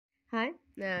Hi,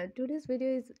 today's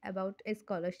video is about a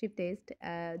scholarship test,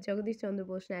 Jagadish Chandra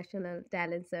Bose National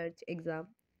Talent Search exam,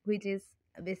 which is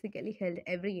basically held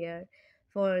every year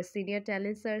for senior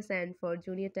talent search and for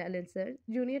junior talent search.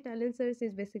 Junior talent search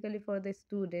is basically for the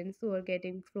students who are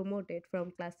getting promoted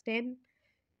from class 10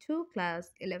 to class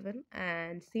 11,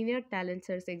 and senior talent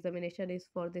search examination is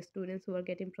for the students who are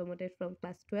getting promoted from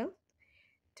class 12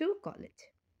 to college.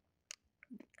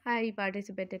 I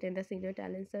participated in the senior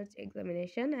talent search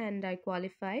examination and I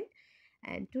qualified.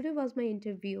 And today was my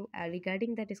interview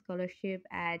regarding that scholarship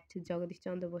at Jagadish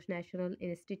Chandra Bose National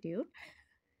Institute.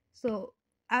 So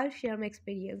I'll share my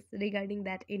experience regarding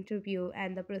that interview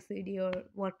and the procedure,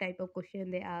 what type of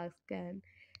question they ask, and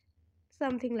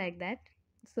something like that.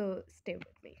 So stay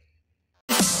with me.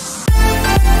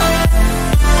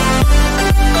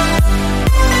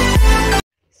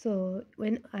 So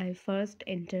when I first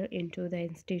entered into the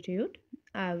institute,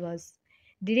 I was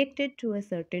directed to a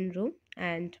certain room,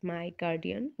 and my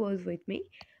guardian who was with me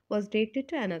was directed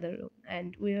to another room,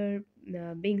 and we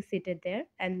were being seated there.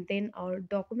 And then our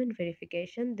document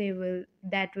verification, they will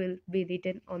that will be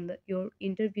written on your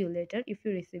interview letter if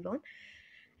you receive one,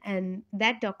 and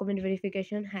that document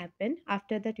verification happened.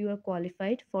 After that, you are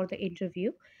qualified for the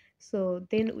interview. So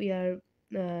then we are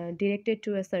directed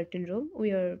to a certain room.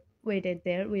 We are waiting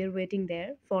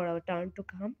there for our turn to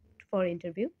come for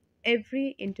interview.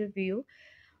 Every interview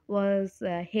was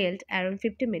held around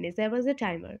 50 minutes. There was a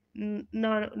timer.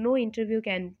 No interview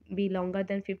can be longer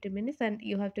than 50 minutes, and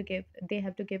they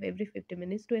have to give every 50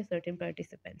 minutes to a certain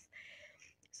participants.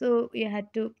 So we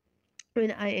had to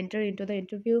when I entered into the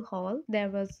interview hall, there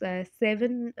was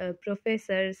seven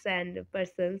professors and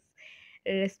persons,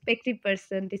 respective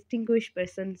person, distinguished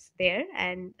persons there.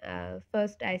 And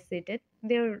first I seated.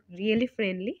 They're really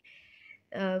friendly.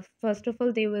 First of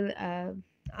all, they will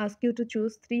ask you to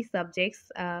choose three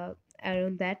subjects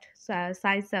around that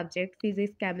science subject: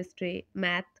 physics, chemistry,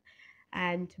 math,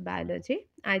 and biology.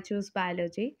 I choose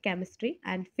biology, chemistry,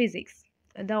 and physics.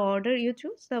 The order you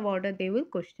choose, the order they will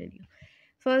question you.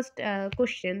 First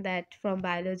question that from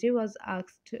biology was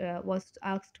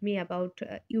asked me about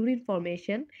urine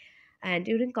formation and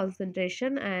urine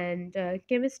concentration, and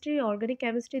chemistry, organic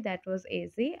chemistry, that was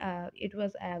easy. It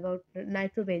was about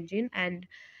nitrobenzene and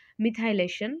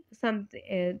methylation,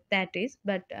 something that is.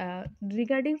 But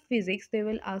regarding physics, they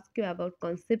will ask you about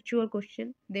conceptual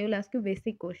question. They will ask you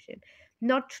basic question,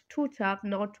 not too tough,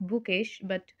 not bookish,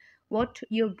 but what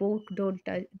your book don't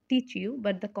teach you,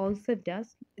 but the concept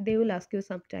does. They will ask you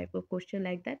some type of question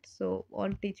like that. So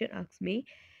one teacher asked me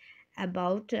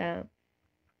about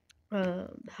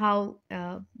how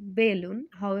a balloon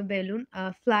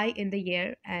fly in the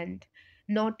air and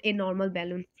not a normal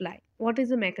balloon fly. What is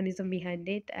the mechanism behind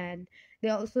it? And they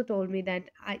also told me that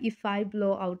if I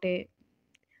blow out a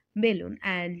balloon,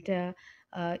 and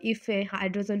if a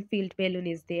hydrogen filled balloon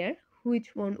is there,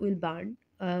 which one will burn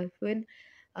when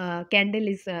candle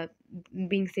is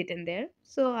being sitting there.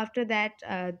 So after that,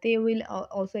 they will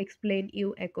also explain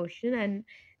you a question, and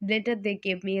later they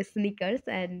gave me a sneakers,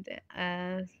 and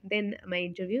then my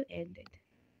interview ended.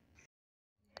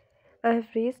 I have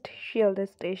reached Shielda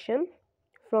station.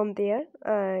 From there,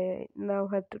 I now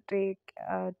have to take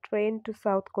a train to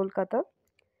South Kolkata,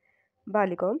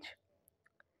 Baliganj.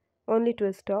 Only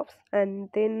two stops, and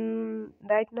then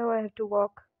right now I have to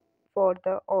walk for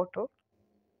the auto.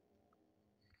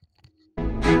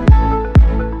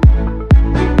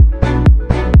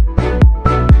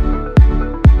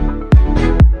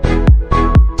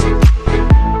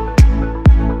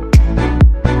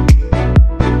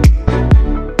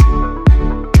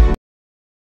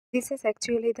 This is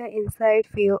actually the inside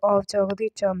view of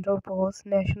Jagadish Chandra Bose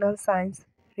National Science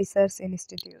Research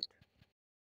Institute.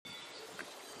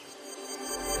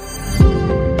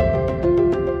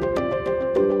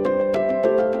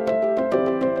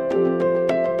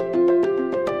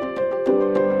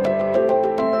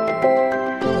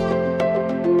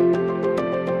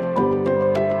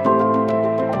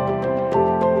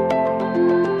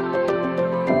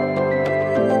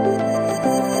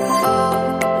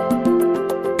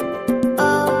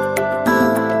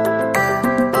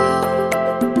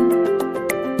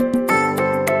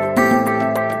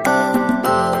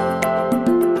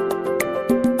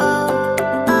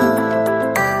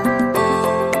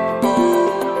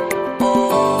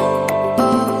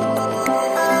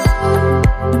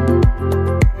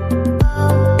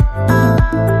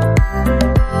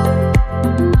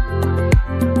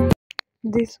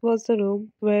 This was the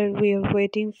room where we were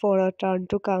waiting for our turn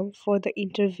to come for the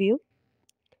interview.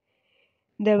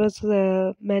 There was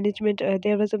a management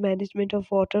of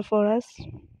water for us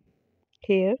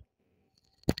here.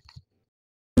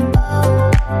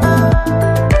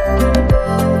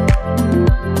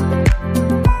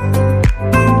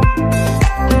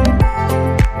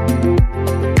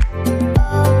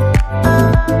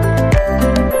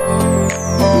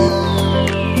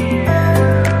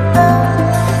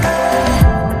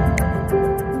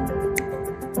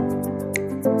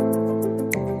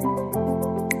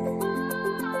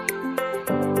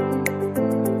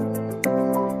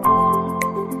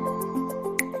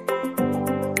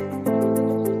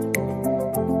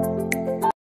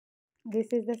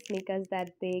 this is the sneakers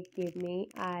that they gave me.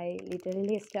 I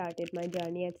literally started my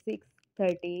journey at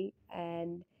 6:30,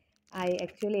 and I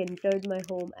actually entered my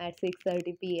home at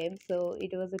 6:30 p.m. So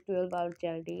it was a 12-hour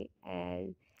journey,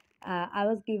 and I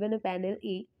was given a panel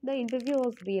E. The interview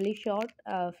was really short,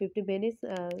 50 minutes,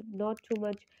 not too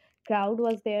much crowd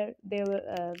was there.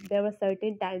 There were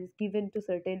certain times given to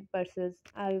certain persons.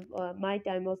 My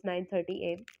time was 9:30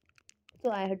 a.m.,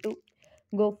 so I had to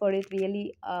go for it really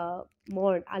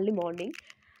more early morning.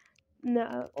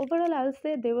 Overall, I'll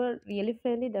say they were really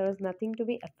friendly. There was nothing to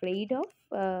be afraid of.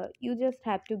 You just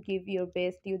have to give your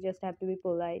best. You just have to be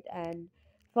polite. And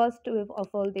first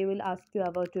of all, they will ask you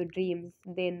about your dreams.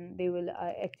 Then they will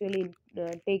actually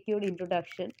take your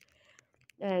introduction.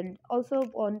 And also,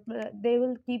 they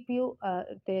will keep you.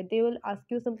 They will ask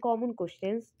you some common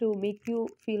questions to make you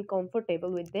feel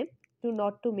comfortable with them, to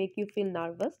not to make you feel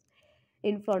nervous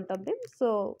in front of them. So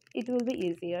it will be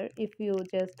easier if you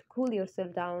just cool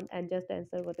yourself down and just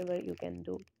answer whatever you can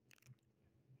do.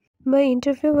 My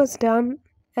interview was done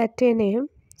at 10 a.m.,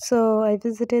 so I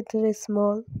visited this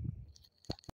mall.